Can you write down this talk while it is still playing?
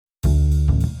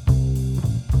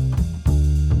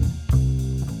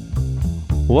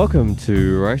Welcome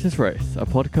to Rice is Rice, a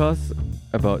podcast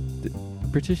about the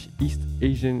British East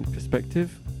Asian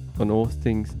perspective on all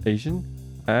things Asian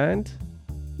and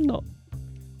not.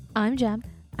 I'm Jam.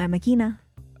 I'm Akina.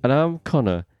 And I'm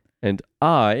Connor, and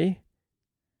I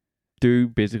do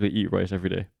basically eat rice every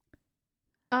day.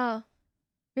 Oh,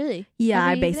 really? Yeah,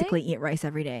 Every I day? basically eat rice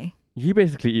every day. You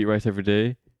basically eat rice every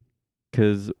day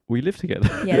because we live together.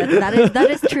 Yeah, that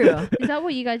is true. Is that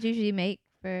what you guys usually make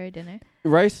for dinner?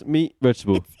 Rice, meat,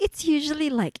 vegetable. It's usually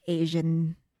like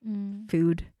Asian Mm.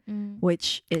 food, Mm.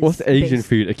 which is What's Asian based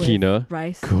food, with Akina?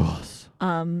 Rice. Course.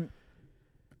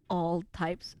 All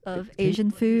types of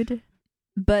Asian food,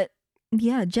 but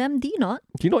yeah, Jem, do you not?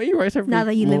 Do you not eat rice every day? Now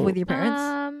that you live with your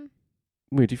parents,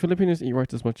 Wait, do Filipinos eat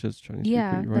rice as much as Chinese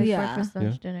Yeah, people eat like rice? Yeah. breakfast,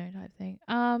 lunch, dinner type thing.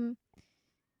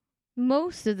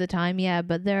 Most of the time, yeah,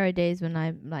 but there are days when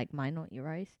I might not eat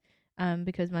rice.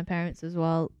 Because my parents as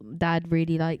well. Dad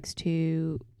really likes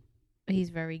to. He's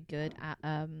very good at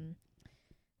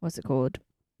what's it called?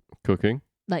 Cooking?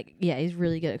 He's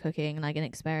really good at cooking and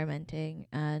experimenting,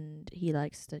 and he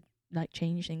likes to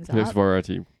change things There's up.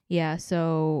 variety. Yeah,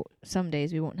 so some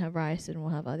days we won't have rice and we'll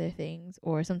have other things,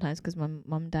 or sometimes because my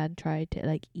mum and dad try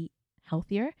to eat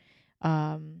healthier,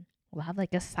 we'll have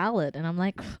a salad, and I'm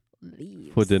like,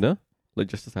 leaves For dinner? Like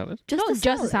just a salad? not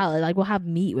just a salad. We'll have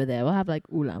meat with it. We'll have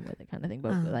ulam with it, kind of thing.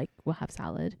 But we'll have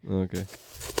salad. Okay.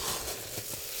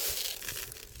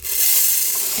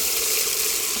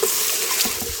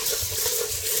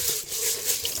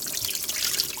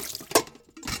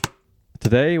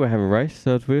 Today we're having rice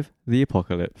served with the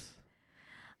apocalypse.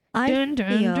 I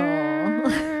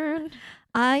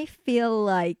feel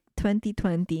like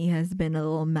 2020 has been a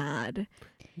little mad.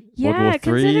 World War Yeah, III,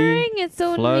 considering it's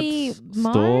only floods,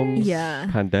 March. storms, Yeah.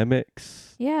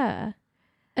 pandemics. Yeah,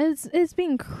 it's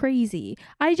been crazy.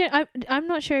 I'm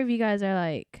not sure if you guys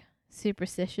are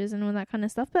superstitious and all that kind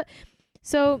of stuff, but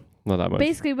so Not that much.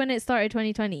 basically when it started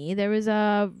 2020, there was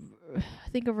I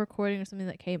think a recording or something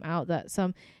that came out that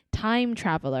some time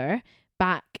traveler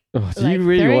back Oh, do you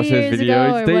really 30 watch those years ago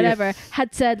videos? or whatever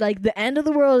had said the end of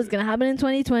the world is gonna happen in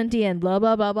 2020 and blah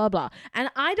blah blah blah blah. And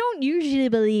I don't usually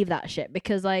believe that shit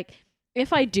because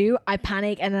if I do, I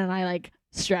panic and then I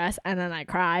stress and then I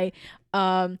cry.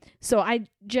 So I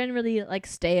generally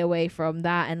stay away from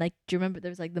that. And do you remember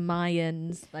there was the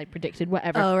Mayans predicted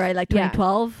whatever? Oh right, like Yeah.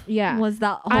 2012. Yeah. was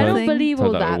that whole I don't thing? believe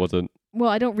all Turns out it that. wasn't. Well,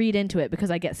 I don't read into it because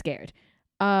I get scared.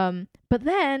 But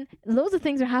then loads of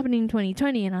things are happening in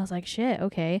 2020 and I was like, shit,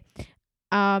 okay.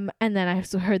 And then I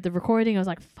also heard the recording. I was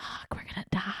like, fuck, we're gonna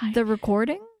die. The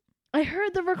recording? I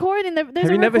heard the recording. There's Have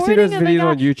a you never seen recording those of videos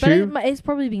on But YouTube? it's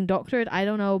probably being doctored. I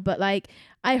don't know. But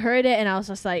I heard it and I was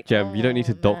just like, Jem, you don't need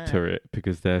to doctor it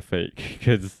because they're fake.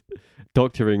 Because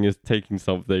doctoring is taking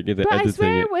something and then But I editing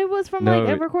swear it. it was from No,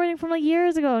 a recording from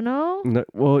years ago. No. No,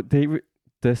 well,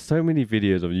 there's so many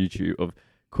videos on YouTube of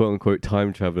quote unquote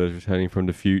time travelers returning from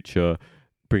the future,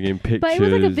 bringing pictures. But it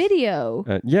was a video.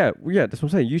 Yeah, that's what I'm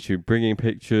saying. YouTube bringing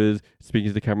pictures, speaking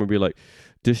to the camera, be like,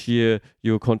 "This year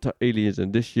you'll contact aliens,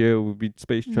 and this year will be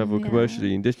space travel Yeah.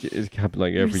 commercially, and this year it's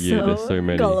happening every You're year. There's so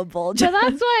many." Gullible. So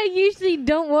that's why I usually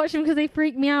don't watch them because they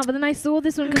freak me out. But then I saw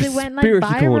this one because it went Conspiracy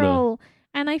viral, corner.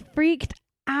 and I freaked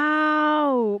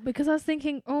out because I was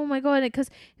thinking, oh my god,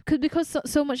 because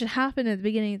so much had happened at the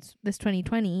beginning of this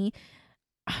 2020.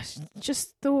 I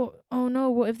just thought, oh no,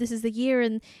 what if this is the year?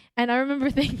 And I remember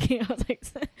thinking, I was like,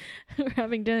 we're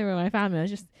having dinner with my family.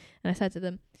 And I said to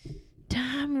them,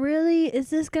 damn, really? Is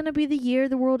this going to be the year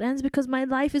the world ends? Because my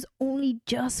life is only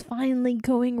just finally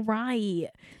going right.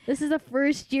 This is the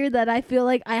first year that I feel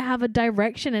like I have a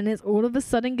direction and it's all of a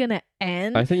sudden going to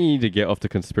end. I think you need to get off the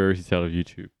conspiracy side of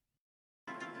YouTube.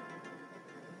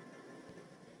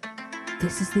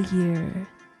 This is the year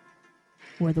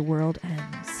where the world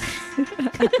ends.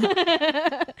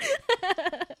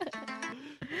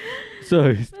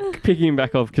 So, picking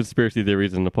back off conspiracy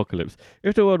theories and apocalypse,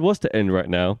 if the world was to end right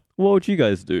now, what would you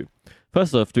guys do?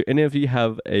 First off, do any of you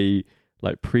have a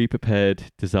pre-prepared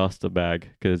disaster bag?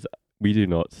 Because we do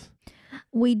not.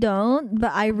 We don't,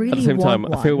 but I really At the same time,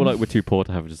 want I feel one. like we're too poor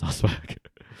to have a disaster bag.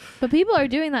 But people are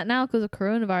doing that now because of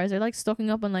coronavirus. They're stocking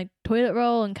up on toilet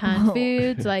roll and canned Oh.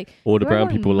 foods. All the We're brown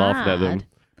going people laughing at them. mad.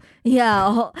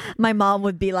 Yeah, my mom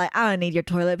would be like, I don't need your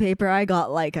toilet paper. I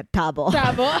got a towel.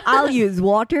 Travel. I'll use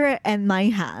water and my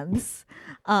hands.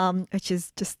 Which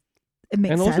is just, it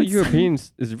makes And sense. also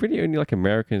Europeans, is really only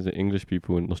Americans and English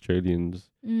people and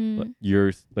Australians, Mm.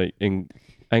 in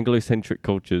Anglo-centric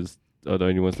cultures are the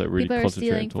only ones that really People are concentrate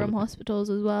stealing on from toilet. hospitals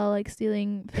as well,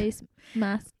 stealing face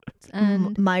masks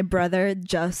and My brother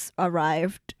just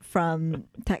arrived from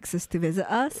Texas to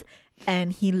visit us,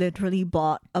 and he literally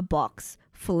bought a box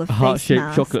full of A face heart-shaped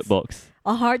masks. chocolate box.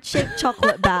 A heart-shaped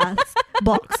chocolate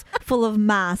box full of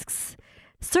masks,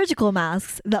 surgical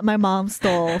masks that my mom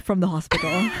stole from the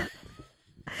hospital.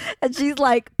 And she's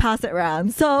like, pass it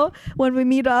around. So when we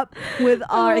meet up with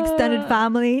our extended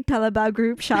family, Telebao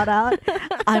group, shout out,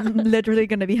 I'm literally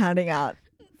going to be handing out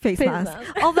face masks.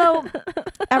 Although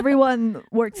everyone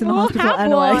works in the We'll hospital have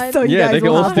anyway, one. so you Yeah, guys they can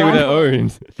will all have steal one. their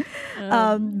own.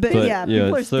 But yeah,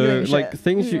 people are so stealing like shit.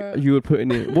 things Yeah. you would put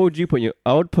in it. What would you put in your?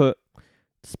 I would put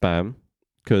spam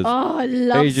because Oh, I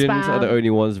love Asians spam. are the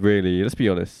only ones really. Let's be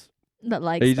honest. that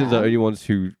like Asians spam. are the only ones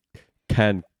who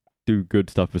can do good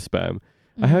stuff with spam.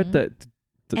 I heard Mhm. that.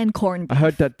 And corned I beef.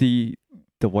 heard that the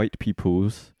white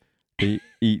peoples they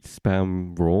eat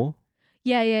spam raw.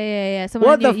 Yeah. So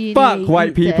What when the you fuck,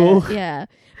 white eats it. people? Yeah.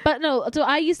 But no, so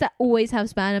I used to always have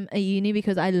spam at uni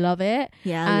because I love it.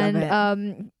 Yeah, I And love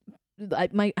it.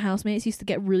 like my housemates used to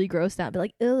get really grossed out, be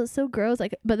like, "Oh, it's so gross!"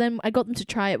 Like, but then I got them to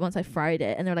try it once I fried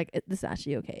it, and they're like, "This is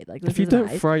actually okay." Like, this If you is don't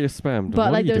nice. fry your spam, then But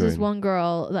what like, are you there was doing? this one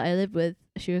girl that I lived with.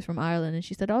 She was from Ireland, and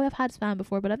she said, "Oh, I've had spam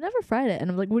before, but I've never fried it." And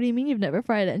I'm like, "What do you mean you've never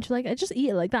fried it?" And she's like, "I just eat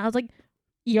it like that." I was like,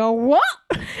 "Yo, what?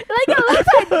 Like, it looks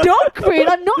like dog food.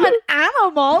 I'm not an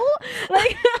animal.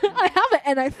 Like, I have it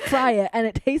and I fry it, and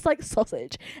it tastes like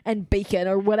sausage and bacon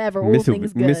or whatever. All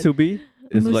things good." Misubi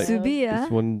is like Musubi, yeah.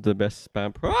 it's one of the best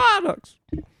spam products.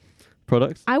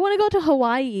 I want to go to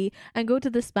Hawaii and go to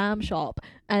the spam shop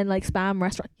and like spam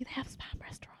restaurant. They have spam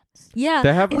restaurants. Yeah.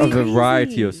 They have It's a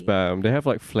variety of crazy. spam. They have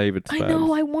like flavored spam. I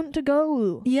know. I want to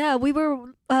go. Yeah, we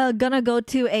were gonna go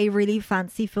to a really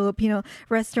fancy Filipino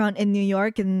restaurant in New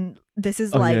York, and this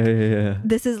is like yeah.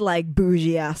 this is like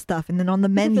bougie ass stuff. And then on the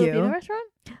Is it a Filipino menu, restaurant?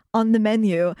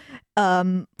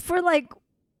 for like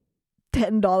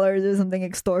 $10 or something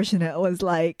extortionate was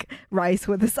like rice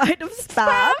with a side of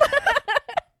spam.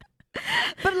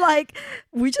 But like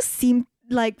we just seem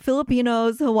like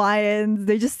Filipinos, Hawaiians,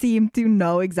 they just seem to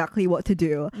know exactly what to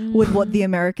do with what the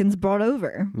Americans brought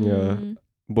over. Yeah. Mm.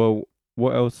 Well,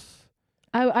 what else?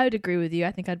 I would agree with you.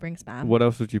 I think I'd bring spam. What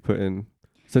else would you put in?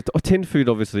 So tin food,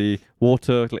 obviously,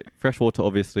 water, like fresh water,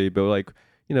 obviously, but like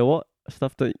you know what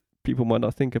stuff that people might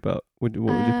not think about. What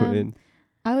would you put in?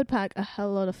 I would pack a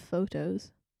hell lot of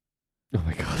photos. Oh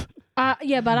my god!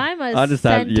 Yeah, but I'm a I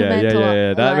understand. Yeah.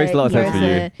 sentimental. That makes a lot of sense for you.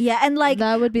 person. Yeah, and like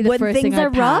that would be the when first things thing I'd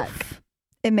are pack. rough,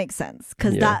 it makes sense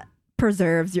because Yeah. that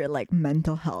preserves your like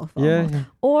mental health. Yeah. almost.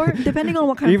 Or depending on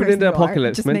what kind Even of in person the you are,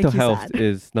 apocalypse, just mental make you health sad.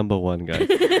 is number one, guys.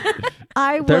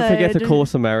 I would Don't forget to call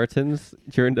Samaritans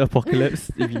during the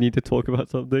apocalypse if you need to talk about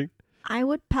something. I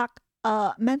would pack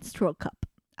a menstrual cup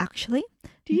actually.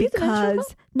 Do you use a menstrual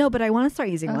because no, but I want to start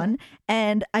using Oh. one,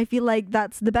 and I feel like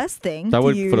that's the best thing That to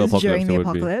would- use for the apocalypse, during the it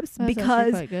would be. apocalypse That's actually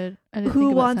because quite good. I didn't who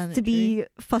think about wants to sanitary. be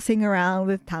fussing around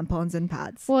with tampons and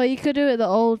pads? Well, you could do it the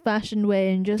old-fashioned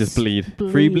way and Just bleed.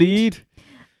 Free bleed. bleed.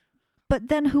 But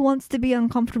then who wants to be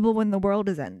uncomfortable when the world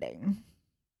is ending?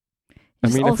 I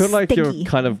Just mean, I all feel like sticky. you're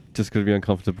kind of just going to be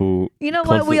uncomfortable. You know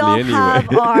what? We all constantly have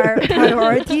anyway. our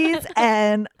priorities,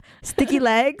 and sticky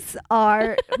legs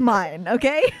are mine.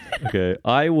 Okay. Okay,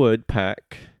 I would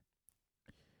pack.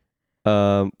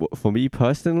 For me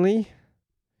personally,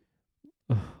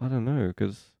 I don't know,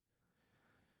 because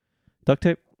duct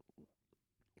tape.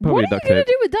 Probably What are you duct gonna tape.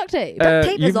 do with duct tape? Duct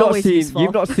tape is you've not always seen. useful.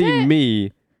 You've not seen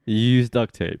me use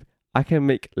duct tape. I can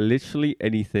make literally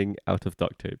anything out of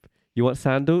duct tape. You want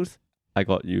sandals? I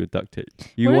got you duct tape.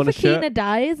 You what want a if Akina shirt?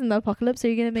 dies in the apocalypse? Are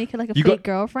you gonna make her like a You fake got-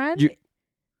 girlfriend? you-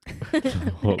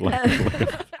 Oh, like-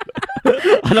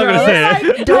 I'm not gonna say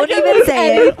it. Like, Don't I even make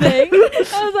say it. anything.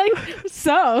 I was like,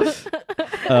 so.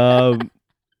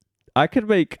 I could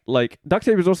make like duct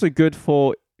tape is also good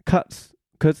for cuts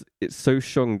because it's so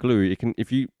strong glue.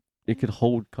 It could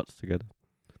hold cuts together.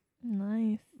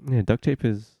 Nice. Yeah, duct tape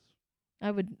is.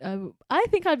 I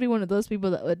think I'd be one of those people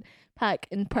that would pack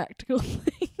impractical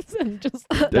things and just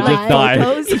Just die. die.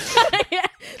 Photos. Yeah.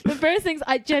 The first things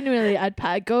I'd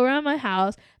pack, go around my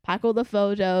house, pack all the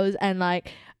photos and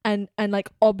like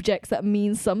objects that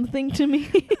mean something to me.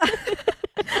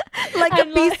 like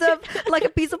And, a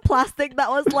piece of plastic that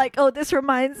was like, oh, this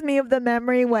reminds me of the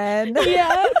memory when.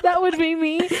 Yeah, that would be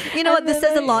me. You know what? And This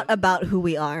then says a lot about who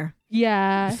we are.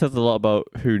 Yeah. It says a lot about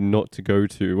who not to go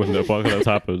to when the apocalypse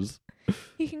happens.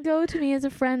 You can go to me as a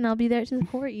friend and I'll be there to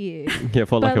support you. Yeah,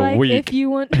 for like but a week. if you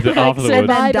want And to then like, afterwards-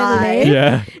 survive And die. and live,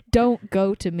 Yeah, don't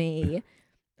go to me.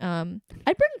 I'd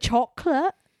bring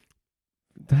chocolate.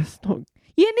 that's not.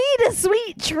 You need a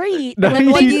sweet treat. No, and then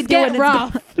you when do you get when it's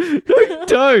rough. No,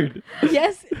 don't.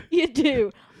 Yes, you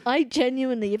do. I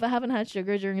genuinely, if I haven't had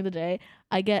sugar during the day,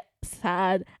 I get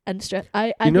sad and stressed.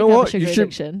 I You know think I have what? a sugar You should-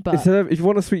 addiction, but Instead of, if you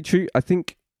want a sweet treat, I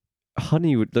think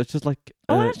Honey would. That's just like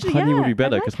actually, honey would yeah, be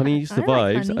better I because like honey I like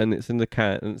survives honey. and it's in the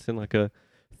can and it's in like a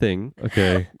thing.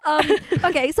 Okay.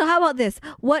 Okay, so how about this?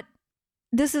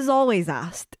 This is always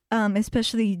asked,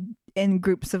 especially in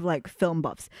groups of like film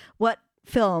buffs. What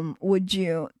film would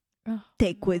you Oh.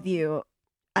 take with you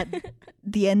at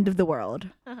the end of the world?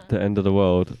 The end of the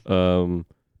world.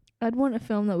 I'd want a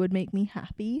film that would make me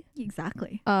happy.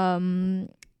 Exactly.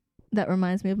 That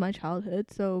reminds me of my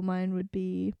childhood. So mine would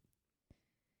be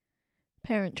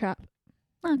Parent Trap,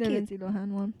 Oh, the cute. Lindsay Lohan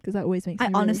one, because that always makes me I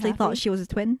really honestly happy. thought she was a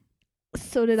twin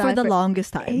So did I for the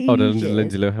longest time. ages. Oh, the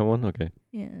Lindsay Lohan one. Okay,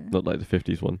 Yeah. not like the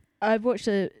 50s one. I've watched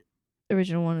the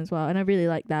original one as well, and I really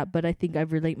like that. But I think I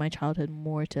relate my childhood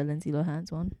more to Lindsay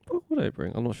Lohan's one. What would I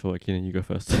bring? I'm not sure. Keenan, you go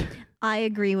first. I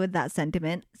agree with that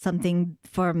sentiment. Something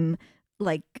from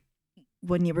like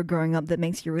when you were growing up that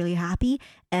makes you really happy,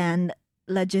 and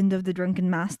Legend of the Drunken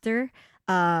Master.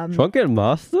 Drunken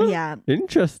Master. Yeah,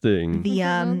 Interesting. the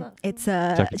I don't know that it's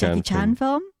a Jackie Jackie Chan Chan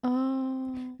film.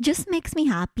 Oh. Just makes me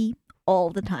happy all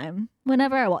the time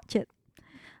whenever I watch it.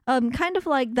 Kind of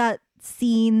like that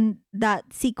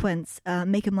sequence,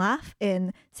 Make Him Laugh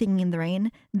in Singing in the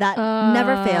Rain. That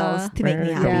never fails to make me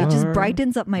Make happy. 'em It just laugh.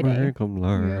 brightens up my day. Make 'em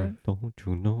laugh. Don't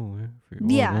you know everyone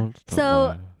Yeah, wants to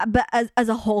so laugh. But as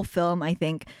a whole film, I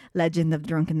think Legend of the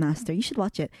Drunken Master, you should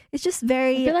watch it. It's just I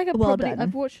very feel like well done.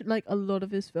 I've watched like a lot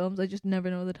of his films. I just never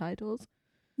know the titles.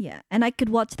 Yeah, and I could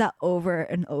watch that over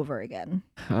and over again.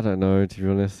 I don't know, to be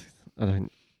honest. I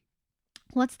don't.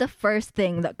 What's the first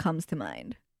thing that comes to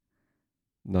mind?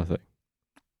 Nothing.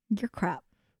 You're crap.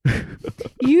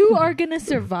 You are gonna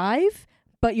survive,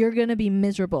 but you're gonna be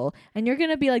miserable, and you're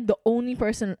gonna be like the only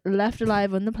person left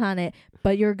alive on the planet.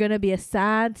 But you're gonna be a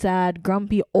sad,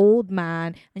 grumpy old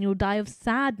man, and you'll die of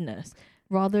sadness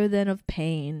rather than of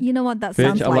pain. You know what that Bitch,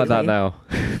 sounds I'm like that likely. now.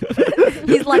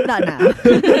 He's like that now.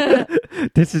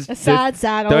 This is A sad,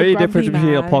 the old only grumpy difference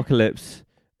between man. Apocalypse.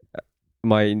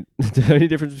 The only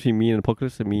difference between me and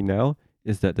Apocalypse and me now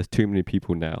is that there's too many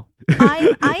people now.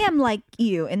 I am like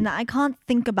you in that I can't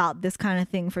think about this kind of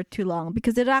thing for too long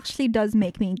because it actually does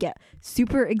make me get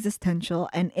super existential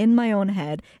and in my own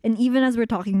head. And even as we're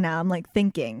talking now, I'm like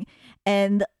thinking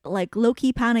and like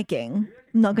low-key panicking.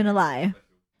 I'm not gonna lie.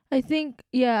 I think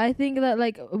that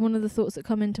like one of the thoughts that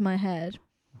come into my head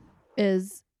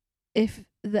is if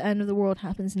the end of the world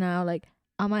happens now, like,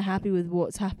 am I happy with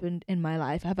what's happened in my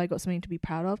life? Have I got something to be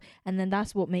proud of? And then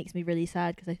that's what makes me really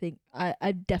sad because I think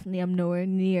I definitely am nowhere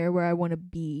near where I want to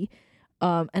be.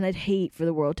 And I'd hate for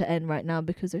the world to end right now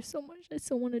because there's so much I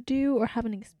still want to do or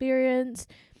haven't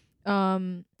experienced.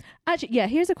 Actually, yeah,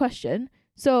 here's a question.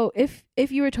 So if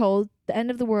you were told the end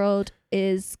of the world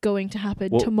is going to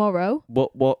happen tomorrow,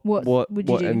 What would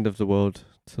you do? end of the world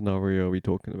scenario are we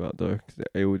talking about though? 'Cause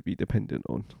it would be dependent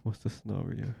on what's the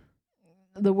scenario.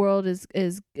 the world is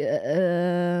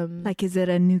Like, is it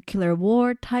a nuclear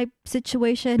war type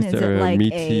situation? Is there it a like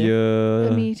meteor?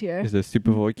 a meteor. Is there a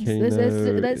super volcano?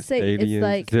 Let's say it's aliens?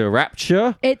 like- Is there a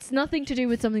rapture? It's nothing to do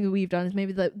with something that we've done. It's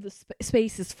maybe the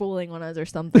space is falling on us or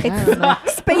something. I don't know.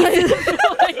 space?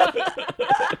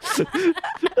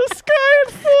 The sky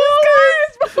is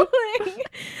falling.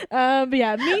 But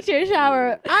yeah, meteor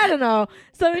shower. I don't know.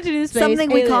 Something to do with space. Something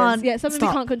we aliens. can't Yeah, something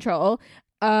stop. we can't control.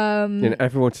 And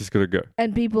everyone's just gonna go.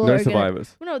 And people No are gonna,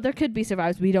 survivors. well, no, there could be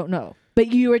survivors. We don't know. But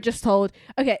you were just told.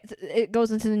 Okay, it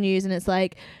goes into the news and it's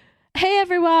like, "Hey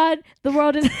everyone, the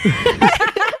world is."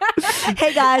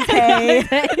 Hey guys, hey.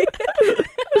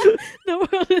 The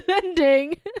world is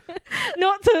ending.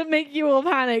 Not to make you all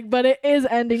panic, but it is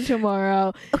ending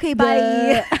tomorrow. Okay,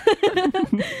 bye.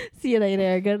 See you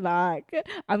later. Good luck.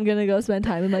 I'm gonna go spend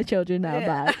time with my children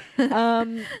now.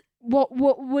 Bye. What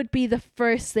would be the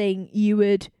first thing you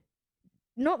would?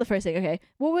 Not the first thing. Okay.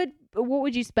 What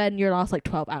would you spend your last like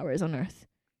 12 hours on Earth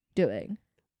doing?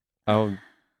 I'll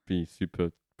be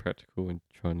super practical and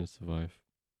trying to survive.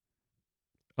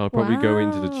 I'll probably go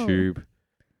into the Wow. tube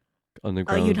Oh,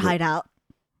 underground. you'd hide out.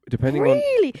 Depending on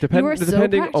Really? depend- you are so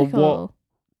depending on what-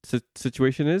 practical.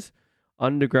 situation is,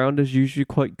 underground is usually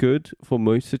quite good for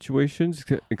most situations,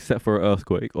 except for an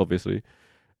earthquake, obviously.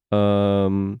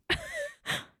 Have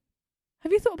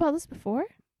you thought about this before?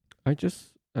 I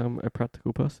just am a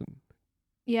practical person.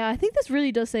 Yeah, I think this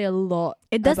really does say a lot.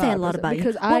 It does say a lot us, about you.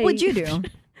 because What would you do?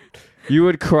 You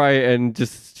would cry and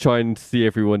just try and see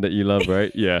everyone that you love,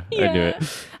 right? Yeah, I knew Yeah.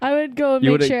 it. I would go and You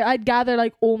make would've- sure I'd gather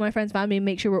like all my friends' family and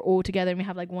make sure we're all together and we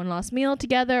have like one last meal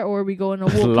together, or we go on a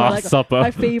walk to Last like supper. my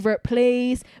favorite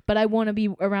place. But I want to be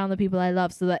around the people I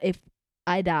love so that if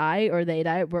I die or they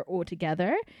die, we're all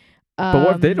together. But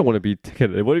what if they don't want to be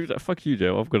together? What if you're like, fuck you,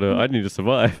 Joe? I need to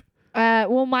survive.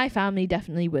 Well, my family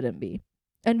definitely wouldn't be.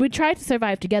 and we try to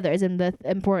survive together. As in, the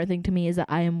important thing to me is that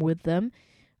I am with them,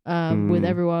 with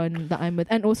everyone that I'm with,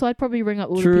 and also I'd probably ring up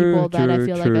all the people that I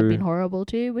feel like I've been horrible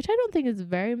to, which I don't think is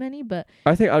very many, but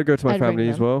I think I'd go to my I'd ring family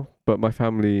as them. well, but my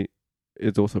family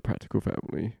is also a practical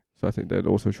family, so I think they'd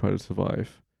also try to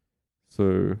survive.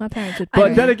 So, my parents would. but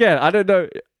agree. then again, I don't know.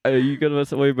 Are you gonna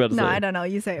say what you about to No, say? I don't know.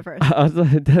 You say it first.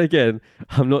 Then again,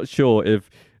 I'm not sure if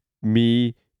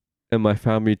me and my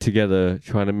family together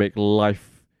trying to make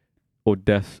life or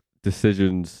death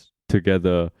decisions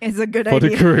together It's a good for the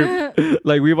idea. group.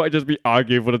 Like, we might just be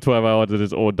arguing for the 12 hours and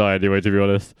just all die anyway, to be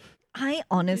honest. I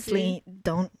honestly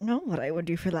don't know what I would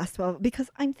do for the last 12 because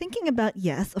I'm thinking about,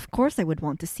 yes, of course I would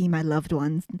want to see my loved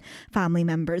ones, family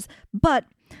members, but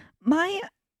my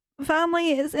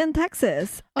family is in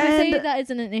Texas. Honestly, and that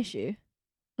isn't an issue.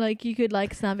 Like, you could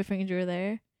like snap your fingers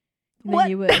there. And What? then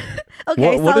you would.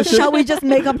 okay, What so is it? shall we just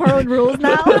make up our own rules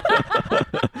now?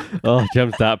 Oh,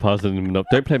 Gem's that person. Don't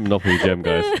play Monopoly, Gem,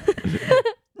 guys.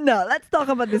 No, let's talk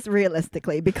about this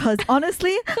realistically because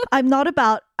honestly, I'm not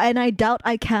about, and I doubt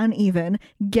I can even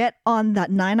get on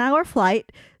that 9-hour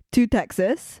flight to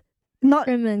Texas. Not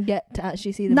And then get to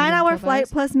actually see them. 9-hour flight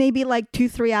plus maybe like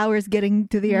 2-3 hours getting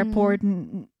to the Mm. airport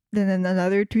and then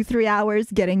another 2-3 hours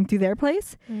getting to their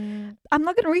place. Mm. I'm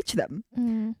not gonna reach them.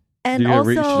 Mm. And You're gonna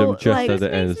reach also them just like as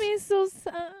it Makes ends. me so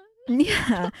sad.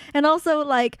 yeah, and also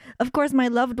like of course my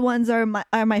loved ones are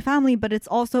my family, but it's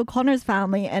also Connor's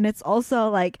family, and it's also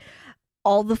like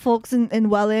all the folks in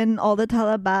Welland, all the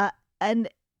Talaba, and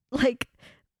like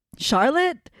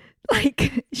Charlotte.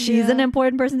 Like she's an Yeah.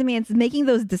 important person to me. It's making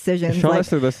those decisions. Charlotte Like,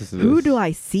 still listens to who this. do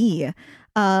I see?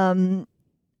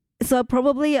 So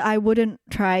probably I wouldn't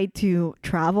try to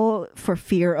travel for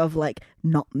fear of like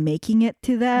not making it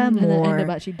to them And then or end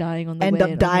up actually dying on the way. end up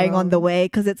and dying on the road. way,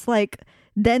 because it's like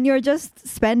then you're just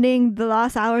spending the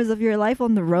last hours of your life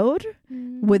on the road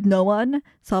Mm. with no one.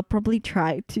 So I'll probably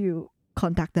try to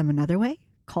contact them another way,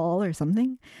 call or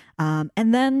something, and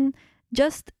then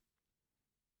just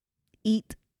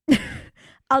eat.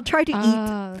 I'll try to eat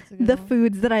That's a good the one.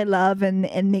 foods that I love and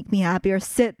make me happy, or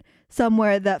sit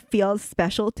somewhere that feels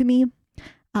special to me.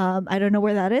 I don't know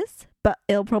where that is, but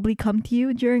it'll probably come to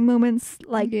you during moments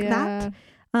like that.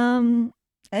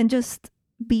 And just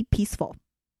be peaceful.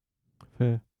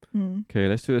 Fair. Mm. Okay,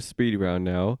 let's do a speed round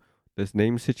now. Let's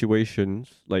name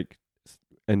situations, like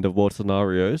end of world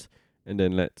scenarios, and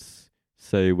then let's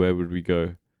say where would we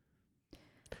go.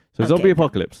 So Okay. zombie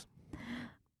apocalypse.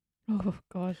 Oh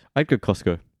god. I'd go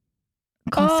Costco.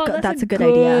 Costco, that's a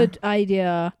good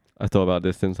idea. I thought about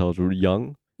this since I was really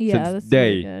young, Yeah, Since that's day.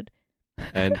 really good.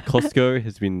 and Costco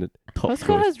has been the top Costco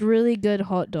choice. has really good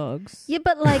hot dogs. Yeah,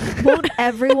 but like, won't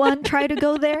everyone try to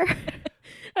go there?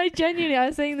 I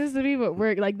was saying this to people at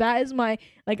work. Like, that is my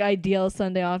like ideal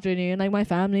Sunday afternoon. Like, my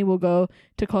family will go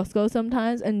to Costco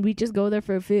sometimes, and we just go there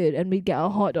for food, and we get a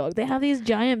hot dog. They have these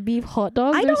giant beef hot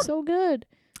dogs. I They're don't- so good.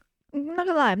 I'm not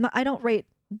gonna lie, I don't rate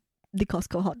the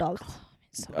Costco hot dogs.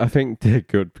 So, I think they're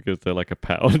good because they're like a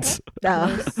pound.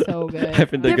 they're so good. I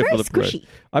think They're good very for the price. squishy.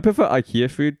 I prefer IKEA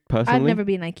food personally. I've never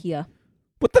been IKEA.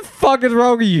 What the fuck is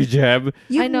wrong with you, Jeb?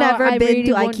 You've I know, never I been really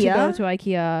to want IKEA? to go to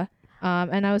IKEA.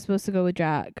 And I was supposed to go with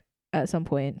Jack at some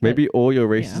point. but Maybe all your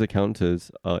racist yeah. encounters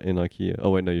are in IKEA. Oh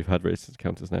wait, no, you've had racist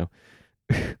encounters now.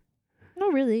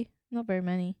 not really. Not very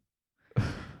many.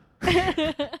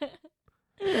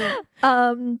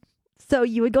 So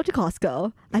you would go to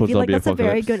Costco. I For feel like zombie that's a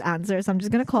very apocalypse. good answer. So I'm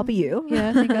just gonna copy you. Yeah,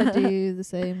 I think I do the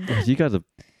same. You guys are.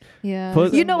 Yeah. For-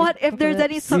 You know what? If there's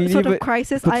any See, sort of but-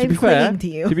 crisis, but to I am be fair- clinging to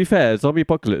you. To be fair, zombie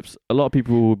apocalypse. A lot of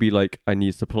people will be like, "I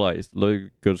need supplies." Go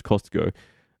to Costco.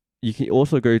 You can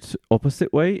also go to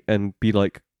opposite way and be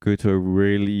like, go to a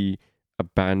really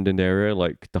abandoned area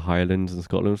like the Highlands in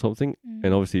Scotland or something. Mm.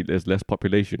 And obviously, there's less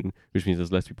population, which means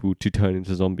there's less people to turn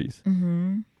into zombies.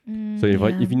 Mm-hmm. So Yeah.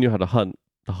 if you knew how to hunt,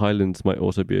 the Highlands might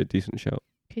also be a decent shout.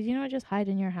 Could you not just hide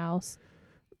in your house?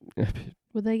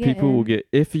 Would they get People will in? get,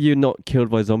 if you're not killed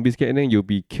by zombies getting in, you'll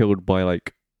be killed by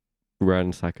like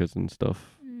ransackers and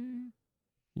stuff. Mm.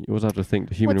 You always have to think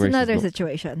the human What's race another is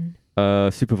situation? not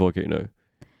super volcano.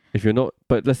 If you're not,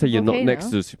 but let's say you're not next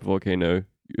Volcano? to a super volcano,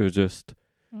 you're just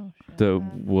Oh, shit, the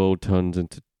man. world turns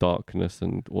into darkness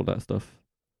and all that stuff.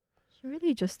 It's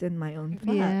really just in my own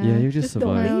flat. Yeah. Yeah, you just Just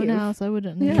don't My survive. own leave. house, I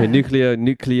wouldn't. Yeah. Okay, know.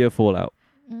 nuclear fallout.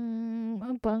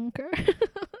 A bunker.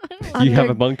 You have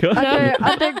Under- a bunker.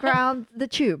 Underground, the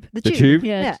tube. The tube?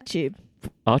 Yeah, Yeah. tube.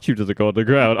 Our tube doesn't go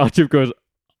underground. Our tube goes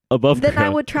above Then I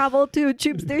ground. would travel to a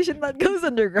tube station that goes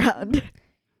underground.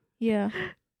 Yeah.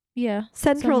 Yeah.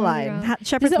 Central Somewhere Line, underground.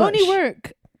 Shepherd's Does it only Bush.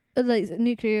 work like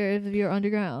nuclear if you're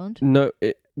underground? No,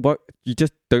 you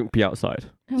just don't be outside.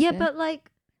 Yeah, Okay. but like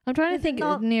I'm trying to Does it think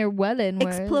not near Welland.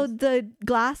 where Explode the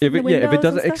glass. If in it the windows if it and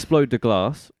doesn't stuff? explode the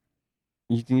glass,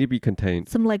 you need to be contained.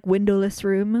 Some like windowless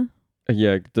room.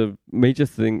 Yeah, the major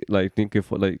thing, like, think of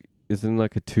what, like, is in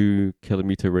like a 2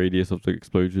 kilometer radius of the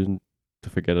explosion. To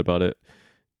forget about it,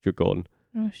 you're gone.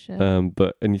 Oh shit.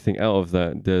 But anything out of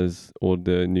that, there's all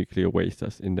the nuclear waste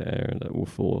that's in the air that will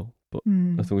fall. But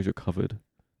Mm. as long as you're covered.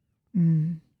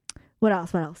 Mm. What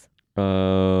else?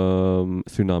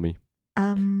 Tsunami. Are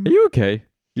Um, you okay?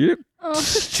 You look Oh.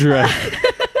 stressed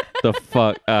the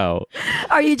fuck out.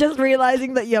 are you just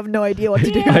realizing that you have no idea what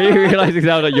to do? Yeah. Are you realizing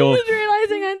now that I'm you're just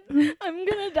realizing I'm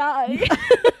gonna die.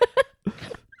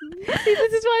 See,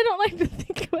 this is why I don't like to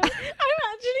think about it.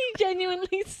 I'm actually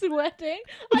genuinely sweating.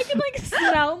 I can like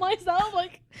smell myself.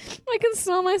 Like I can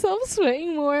smell myself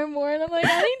sweating more and more, and I'm like,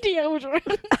 I need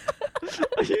deodorant.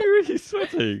 Are you really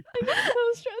sweating? I'm so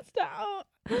stressed out.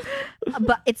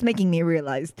 But it's making me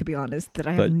realize, to be honest, that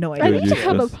I have That no I You're idea. need to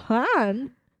have a useless.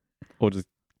 plan. Or just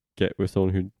get with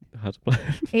someone who has a plan.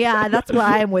 Yeah, that's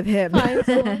why I'm with him. Find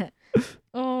someone.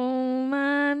 Oh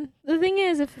man, the thing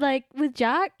is, if like with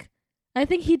Jack, I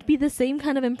think he'd be the same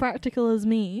kind of impractical as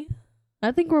me.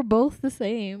 I think we're both the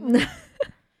same.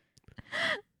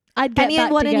 I'd get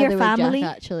Anyone back in your together with family?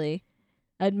 Jack, actually.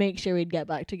 I'd make sure we'd get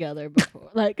back together before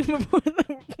before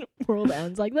the world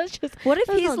ends. Like, let's just. What if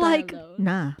Let's he's not die like, alone.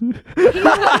 nah?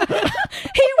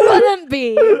 He wouldn't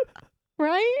be,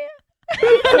 right?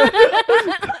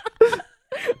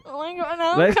 Oh my god,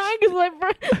 now I'm Let's- crying because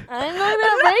I'm not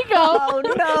gonna break up. Oh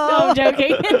no! No, I'm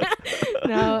joking.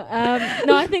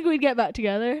 No, I think we'd get back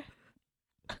together.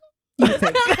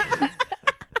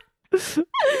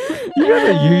 You're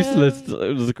a useless.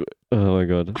 Oh my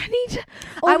god. I need to.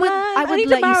 I would- man, I would need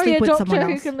let to you marry sleep a with doctor someone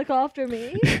who else. can look after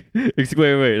me. Wait.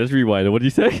 Let's rewind. What do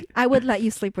you say? I would let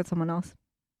you sleep with someone else.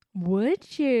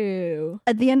 Would you?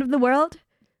 At the end of the world,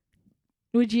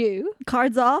 Would you?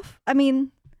 cards off. I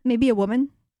mean, maybe a woman.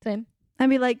 Same. I'd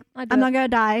be like, I'd do I'm it. not gonna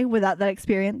die without that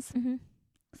experience. Mhm.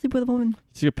 Sleep with a woman.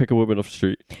 So you pick a woman off the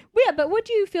street. Well, yeah, but would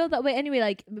you feel that way anyway?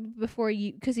 Like before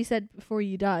you, because you said before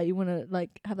you die, you want to like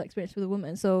have that experience with a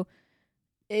woman. So,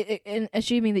 in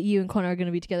assuming that you and Connor are going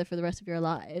to be together for the rest of your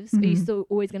lives, are you Mhm. still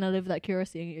always going to live that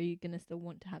curiosity? Are you going to still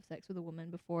want to have sex with a woman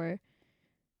before?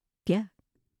 Yeah.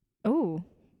 Oh,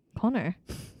 Connor.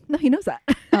 No, he knows that.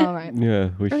 Oh right. Yeah,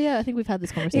 Oh yeah, I think we've had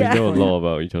this we conversation. Yeah. know a before. lot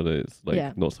about each other. It's like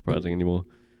Yeah. not surprising anymore.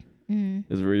 Mm.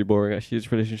 It's really boring actually,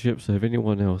 this relationship. So if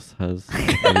anyone else has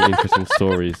any interesting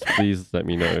stories, please let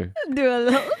me know. Do a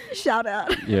little shout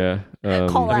out. Yeah.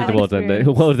 Call I think the out world's ending.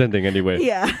 experience. World's ending anyway.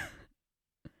 Yeah.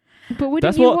 But wouldn't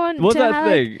That's you what. want What's to that have,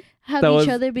 thing? have that each was-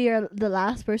 other be the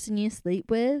last person you sleep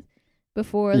with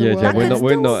before the Yeah, world Jen, we're could not. We're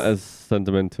still not as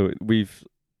sentimental. We've.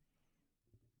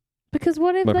 Because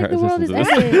what if My like the parents world is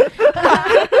listen to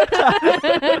ending?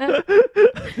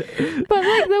 But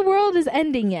like the world is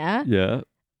ending, yeah? Yeah.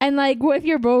 And like what if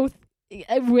you're both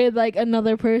with like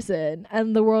another person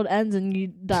and the world ends and you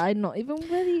die not even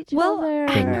with each Well, other?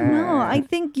 I don't know. I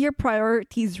think your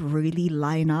priorities really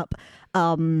line up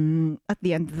at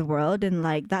the end of the world, and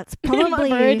like that's My probably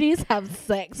priorities have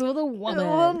sex with a woman.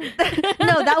 Well,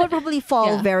 no, that would probably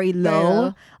fall Yeah, very very low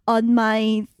low. on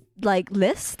my like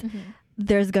list. Mhm.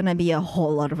 There's gonna be a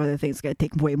whole lot of other things gonna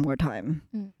take way more time.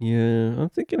 Yeah. I'm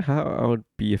thinking how I would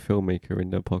be a filmmaker in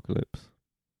the apocalypse.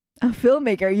 A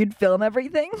filmmaker, you'd film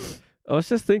everything. I was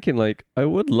just thinking, like, I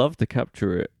would love to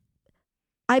capture it.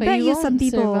 I But bet you won't some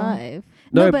people. survive.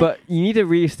 No, No, but, but- you need to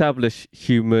reestablish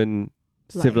human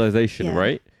Life, civilization, yeah.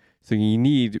 right? So you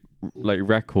need like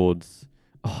records.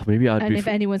 Oh, maybe I'd And be. if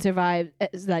anyone survives,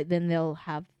 it's like then they'll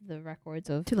have the records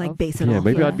of To like of- base it yeah, off.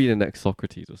 maybe yeah. I'd be the next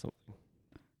Socrates or something.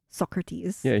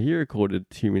 Socrates. Yeah, he recorded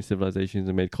human civilizations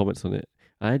and made comments on it.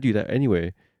 I do that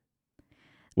anyway.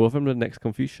 What if I'm the next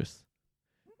Confucius?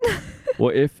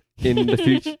 What if in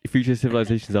the future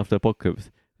civilizations after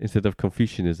apocalypse, instead of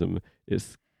Confucianism,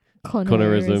 it's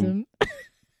Connorism.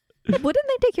 Wouldn't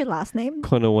they take your last name?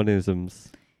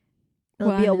 Connorisms?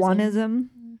 It'll be a Oneism. oneism.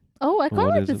 Oh, I quite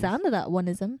like the Oneisms. sound of that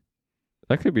oneism.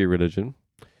 That could be a religion.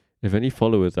 If any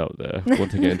followers out there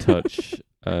want to get in touch,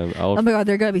 I'll. Oh my god,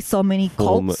 there are gonna be so many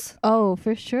Form- cults. Oh,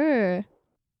 for sure.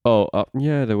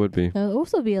 Yeah, there would be. There'll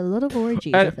also be a lot of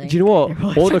orgies, I And think. do you know what? There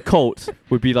would. All the cults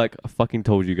would be like, I fucking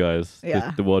told you guys.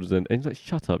 Yeah. The world is in. And it's like,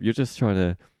 shut up. You're just trying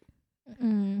to.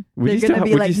 Mm. Would They're you, still gonna ha-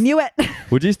 be would, like, you, knew it.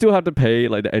 would you still have to pay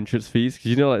like the entrance fees? Because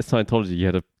you know, like Scientology, you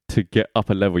had to get up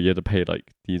a level, you had to pay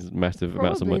like these massive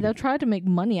amounts of Probably. money They'll try to make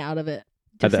money out of it.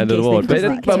 at Just the in end of the case they world. just, But,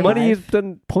 like, but money is survive.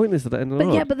 then pointless at the end of the But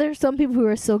world. yeah, but there's some people who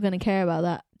are still going to care about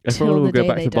that. Everyone till will the go day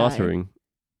back they to die. bartering.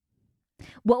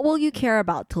 What will you care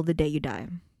about till the day you die?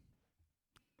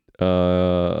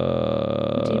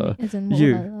 What do you mean? As in, what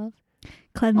you. would I love?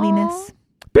 Cleanliness.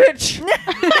 Bitch.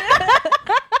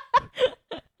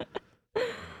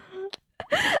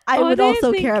 I Oh, I would didn't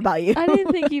also think- care about you. I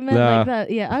didn't think you meant Nah. like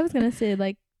that. Yeah, I was gonna say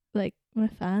like my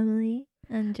family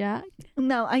and Jack.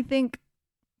 No, I think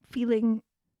feeling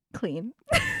clean.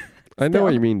 I know what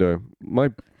Still. you mean though.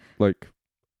 My like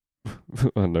I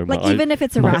don't know. Like my even if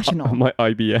it's my- irrational. My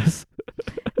IBS.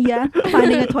 Yeah,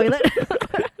 finding a toilet.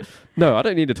 No, I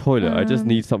don't need a toilet. I just Um,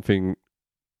 need something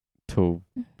to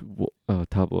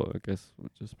tablet. I guess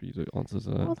would just be the answer to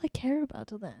What that. would I care about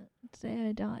till then? Say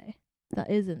I die. That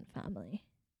isn't family.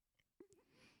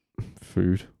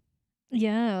 Food.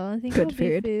 Yeah, I think Good it would be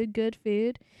food. food. Good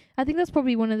food. I think that's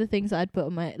probably one of the things I'd put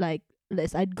on my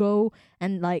list. I'd go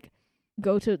and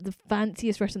go to the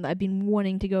fanciest restaurant that I've been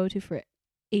wanting to go to for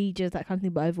ages, that kind of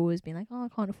thing. But I've always been like, oh, I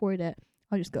can't afford it.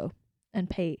 I'll just go and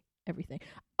pay everything.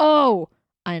 Oh,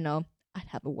 I know. I'd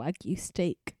have a Wagyu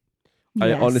steak. I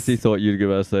Yes. honestly thought you'd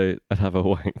give us I'd have a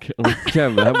wank. I'm like,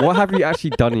 Gem, what have you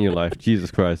actually done in your life?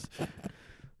 Jesus Christ.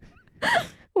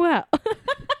 Wow.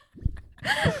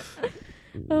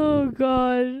 Oh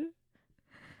God.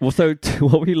 Well, so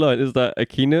what we learned is that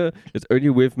Akina is only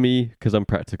with me because I'm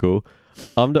practical.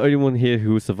 I'm the only one here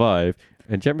who will survive,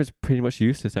 and Gem is pretty much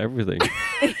useless at everything.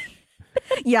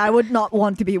 Yeah, I would not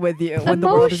want to be with you when the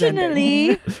world is ending.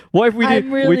 Emotionally, What if we did?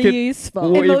 I'm really we could,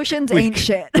 useful. Well, Emotions we- ain't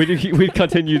shit. we'd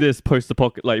continue this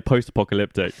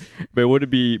post-apocalyptic, but it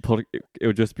wouldn't be. It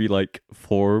would just be like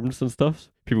forums and stuff.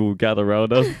 People would gather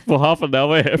around us for half an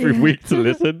hour every week to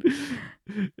listen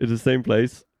in the same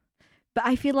place. But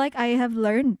I feel like I have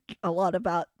learned a lot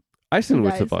about Iceland you would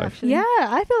guys, survive. actually. Yeah,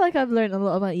 I feel like I've learned a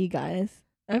lot about you guys.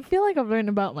 I feel like I've learned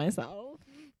about myself.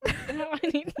 I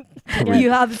need to You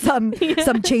have some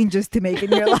changes to make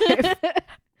in your life.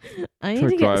 I need Try to to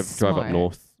get drive up smart.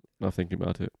 north. Not thinking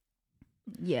about it.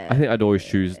 Yeah. I think I'd always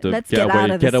choose to Let's get get out away,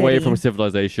 of the get away city. from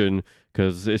civilization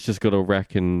because it's just gonna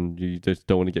wreck, and you just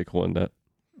don't want to get caught in that.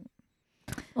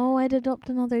 Oh, I'd adopt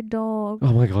another dog.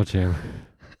 Oh my god, Jam.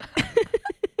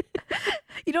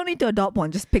 You don't need to adopt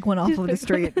one. Just pick one off Just of the pick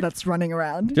street that's running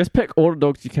around. Just pick all the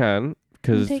dogs you can,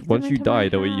 because take them once you into die, my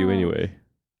they'll eat you house. anyway.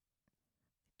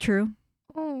 True.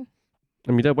 Oh,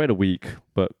 I mean, they'll wait a week,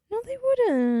 but no, they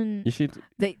wouldn't. you should.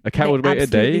 They, A cat they would wait a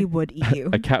day. absolutely would eat you.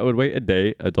 A cat would wait a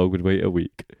day. A dog would wait a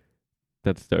week.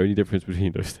 That's the only difference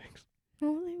between those things.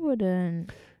 No, they wouldn't.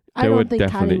 They I don't would think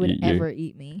Callie definitely would eat you. ever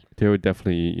eat me. They would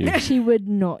definitely eat you She would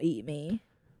not eat me.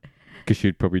 because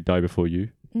she'd probably die before you.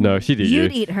 No, she'd eat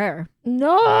You'd you. eat her.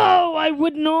 No, I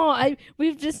would not.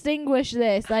 We've distinguished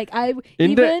this. Like In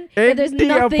even if there's the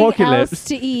nothing apocalypse, else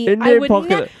to eat, In I the would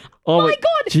apocalypse. Oh my my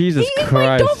God, Jesus eating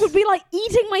Christ. my dog would be like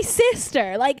eating my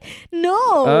sister. Like,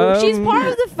 no, she's part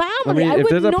of the I family. mean, I if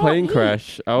would there's a not plane eat.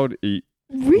 crash, I would eat.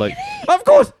 Really? Like, of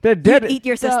course, they're dead. You'd eat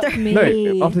your sister. Fuck me.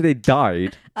 No, after they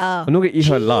died, Oh. I'm not gonna eat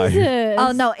her alive. Jesus.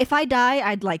 Oh no! If I die,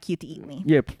 I'd like you to eat me.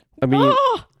 Yep. I mean,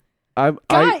 Oh,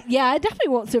 I yeah, I definitely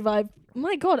won't survive.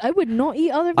 My God, I would not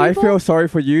eat other people. I feel sorry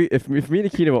for you. If me and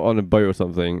Akina were on a boat or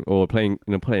something, or playing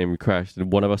in a plane, we crashed,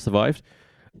 and one of us survived,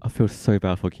 I feel so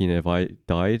bad for Akina if I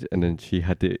died and then she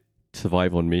had to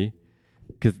survive on me.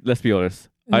 Because let's be honest,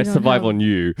 You I don't survive have- on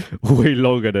you way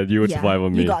longer than you would Yeah, survive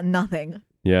on me. You got nothing.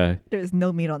 Yeah. There's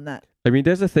no meat on that. I mean,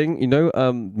 there's a thing,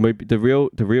 Moby, the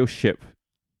real ship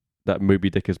that Moby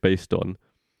Dick is based on.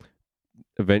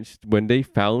 Eventually, when they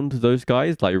found those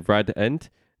guys, like right at the end,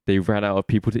 they ran out of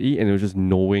people to eat, and it was just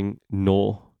gnawing on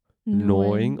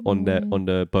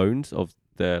the bones of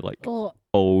their like Oh,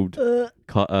 old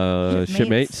Shipmates.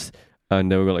 shipmates,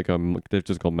 and they were like they've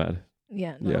just gone mad.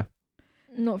 yeah, no, Yeah,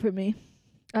 not for me.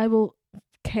 I will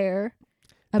care.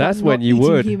 about that's when not you eating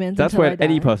would. humans That's until I when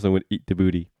any die. person would eat the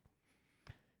booty.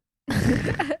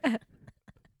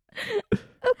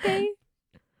 Okay.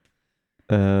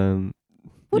 Wouldn't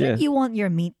Yeah. you want your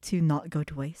meat to not go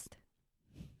to waste?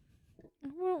 I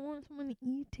don't want someone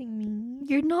eating me.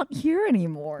 You're not here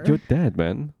anymore. You're dead,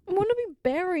 man. I want to be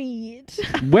buried.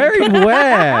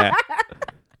 Where?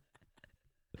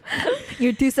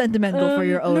 You're too sentimental for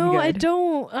your own No, good. I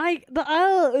don't. I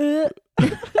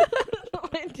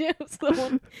do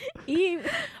someone eat.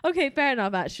 Okay, fair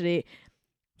enough. Actually,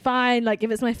 fine. Like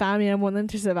if it's my family and I want them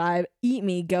to survive, eat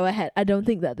me. Go ahead. I don't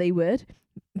think that they would,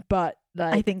 but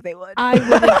like I think they would. I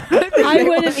wouldn't. I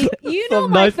wouldn't eat. You know,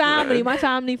 Some my nice- family. My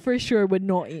family for sure would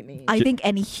not eat me. I think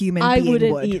any human I being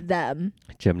wouldn't would. eat them.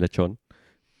 Gem lechon.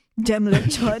 Jem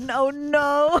lechon. Oh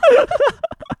no.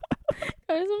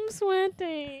 Guys, I'm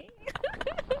sweating.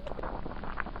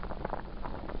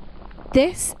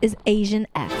 This is Asian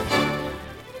F,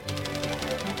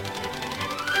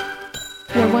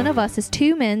 where one of us has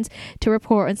 2 minutes to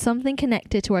report on something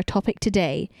connected to our topic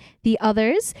today. The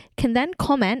others can then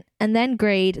comment and then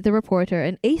grade the reporter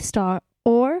an A star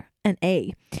or an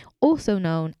A, also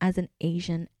known as an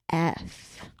Asian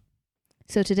F.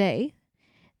 So today,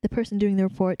 the person doing the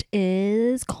report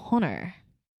is Connor.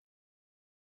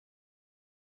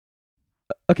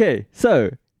 Okay, so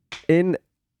in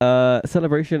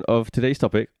celebration of today's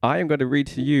topic, I am going to read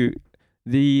to you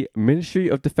the Ministry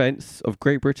of Defense of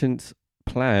Great Britain's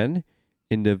plan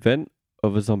in the event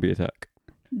of a zombie attack.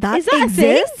 Is that a thing?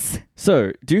 exists?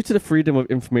 So, due to the Freedom of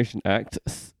Information Act,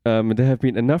 there have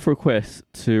been enough requests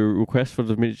for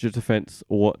the Ministry of Defense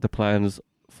what the plans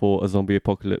for a zombie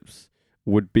apocalypse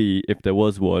would be if there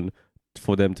was one,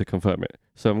 for them to confirm it.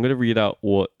 So I'm going to read out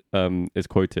what is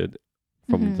quoted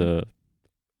from the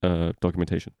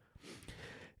documentation.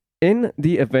 In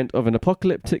the event of an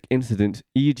apocalyptic incident,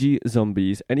 e.g.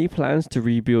 zombies, any plans to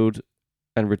rebuild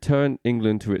and return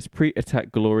England to its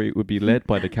pre-attack glory would be led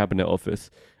by the Cabinet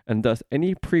Office, and thus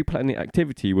any pre-planning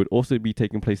activity would also be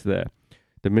taking place there,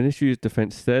 the Ministry of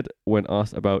Defence said when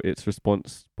asked about its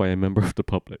response by a member of the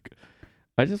public.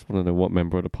 I just want to know what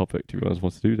member of the public, to be honest,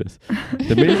 wants to do this.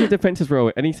 The Ministry of Defence's role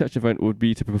in any such event would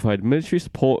be to provide military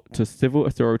support to civil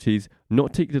authorities,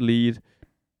 not take the lead.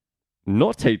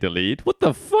 Not take the lead? What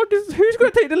the fuck is... Who's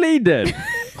going to take the lead then?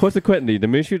 Consequently, the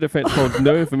Ministry of Defense holds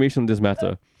no information on this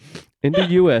matter. In the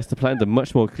US, the plans are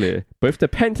much more clear. Both the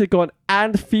Pentagon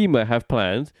and FEMA have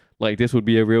plans, like this would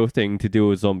be a real thing to deal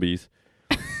with zombies.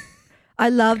 I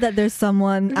love that there's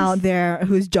someone out there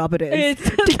whose job it is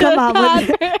It's to come out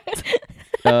with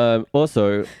it.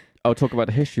 Also, I'll talk about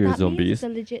the history of That means zombies. it's a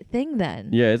legit thing then.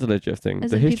 Yeah, it's a legit thing.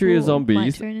 As The in history of people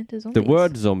might zombies, turn into the zombies.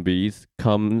 word zombies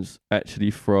comes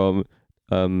actually from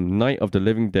Night of the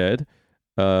Living Dead,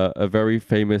 a very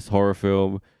famous horror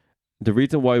film. The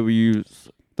reason why we use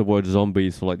the word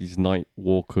zombies for like these night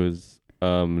walkers,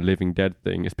 Living Dead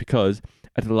thing is because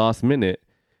at the last minute,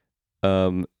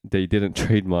 they didn't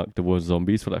trademark the word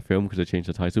zombies for that film because they changed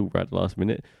the title right at the last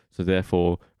minute. So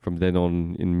therefore, from then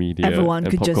on in media Everyone and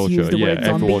could pop just culture, use the word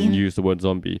everyone zombie. used the word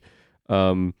zombie.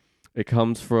 It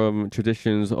comes from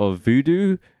traditions of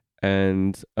voodoo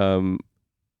and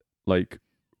like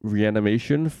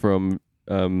reanimation from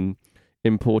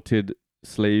imported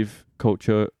slave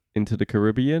culture into the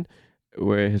Caribbean,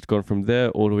 where it has gone from there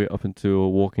all the way up into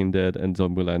Walking Dead and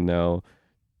Zombieland now.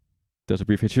 There's a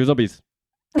brief history of zombies.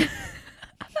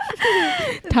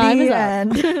 Time The is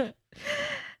end.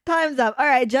 Time's up. All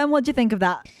right, Jem, what'd you think of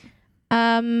that?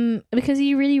 Because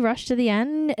you really rushed to the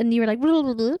end and you were like, blah,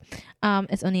 blah, blah, blah.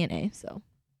 It's only an A, so.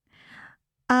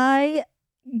 I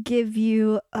give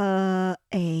you a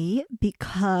A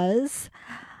because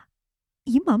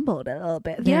you mumbled a little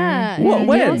bit there. Yeah. What? You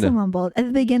When? also mumbled at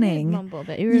the beginning. Mumble a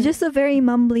bit. You're just a very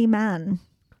mumbly man.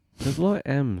 There's a lot of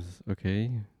M's,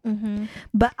 okay? Mm-hmm.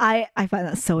 But I find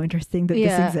that so interesting that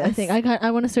this exists. I think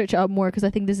I want to search it up more because I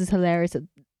think this is hilarious that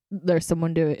there's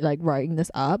someone doing like writing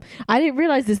this up. I didn't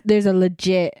realize there's a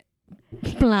legit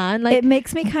plan. Like it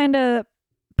makes me kind of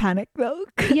panic though.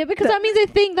 yeah, because that means I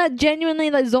think that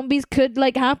genuinely like zombies could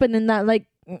like happen and that like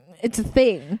it's a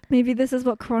thing. Maybe this is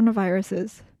what coronavirus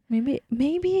is. Maybe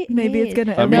Maybe it's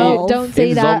gonna I mean, No, evolve. don't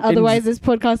say in that. in- Otherwise, this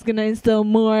podcast is gonna instill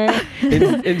more.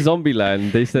 In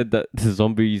Zombieland, they said that the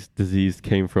zombies disease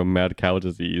came from mad cow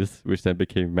disease, which then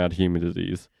became mad human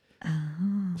disease. Oh.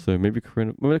 So maybe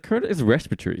corona is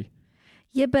respiratory.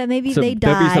 Yeah, but maybe So they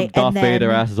there'll be die some Darth and then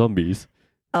Vader ass zombies.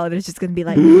 oh, there's just gonna be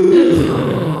like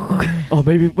Oh,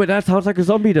 maybe, but that sounds like a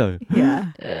zombie though.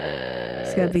 yeah.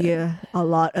 It's gonna be a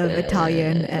lot of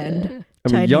Italian and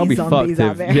I mean, you'll be Chinese fucked zombies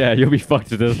out if there. yeah, you'll be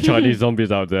fucked if there's Chinese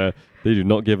zombies out there. They do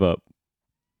not give up.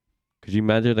 Could you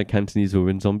imagine a Cantonese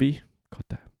woman zombie?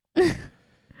 God damn.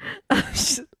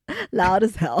 loud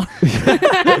as hell.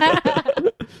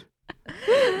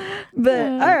 But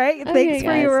all right, Okay, thanks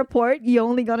for your guys. report. You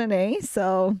only got an A,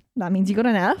 so that means you got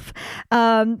an F.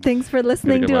 Thanks for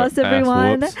listening to us,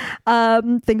 everyone.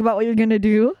 Think about what you're gonna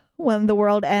do when the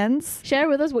world ends. Share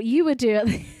with us what you would do at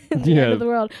the end Yeah. of the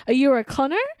world. Are you a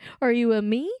Connor? Or are you a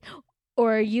me?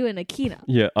 Or are you an Akina?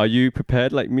 Yeah, are you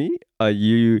prepared like me? Are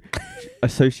you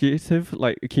associative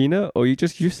like Akina, or are you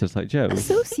just useless like Jem?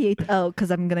 Associate. Oh, because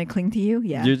I'm gonna cling to you.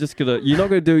 Yeah. You're not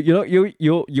gonna do.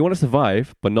 You want to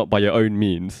survive, but not by your own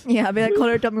means. Yeah. I'll be like,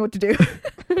 Connor, tell me what to do.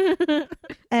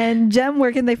 And Jem,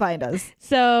 where can they find us?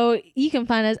 So you can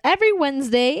find us every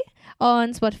Wednesday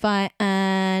on Spotify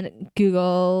and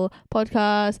Google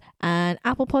Podcasts and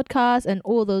Apple Podcasts and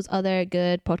all those other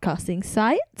good podcasting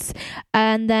sites.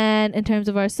 And then in terms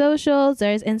of our socials,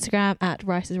 there's Instagram at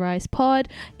Rice is Rice Pod,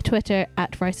 Twitter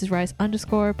at Rice is Rice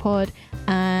 _pod,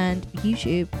 and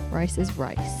YouTube Rice is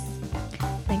Rice.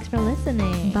 Thank for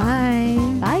listening. Bye.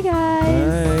 Bye,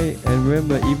 guys. Bye. And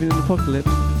remember, even in the apocalypse,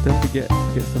 don't forget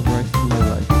to get some rice in your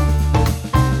life.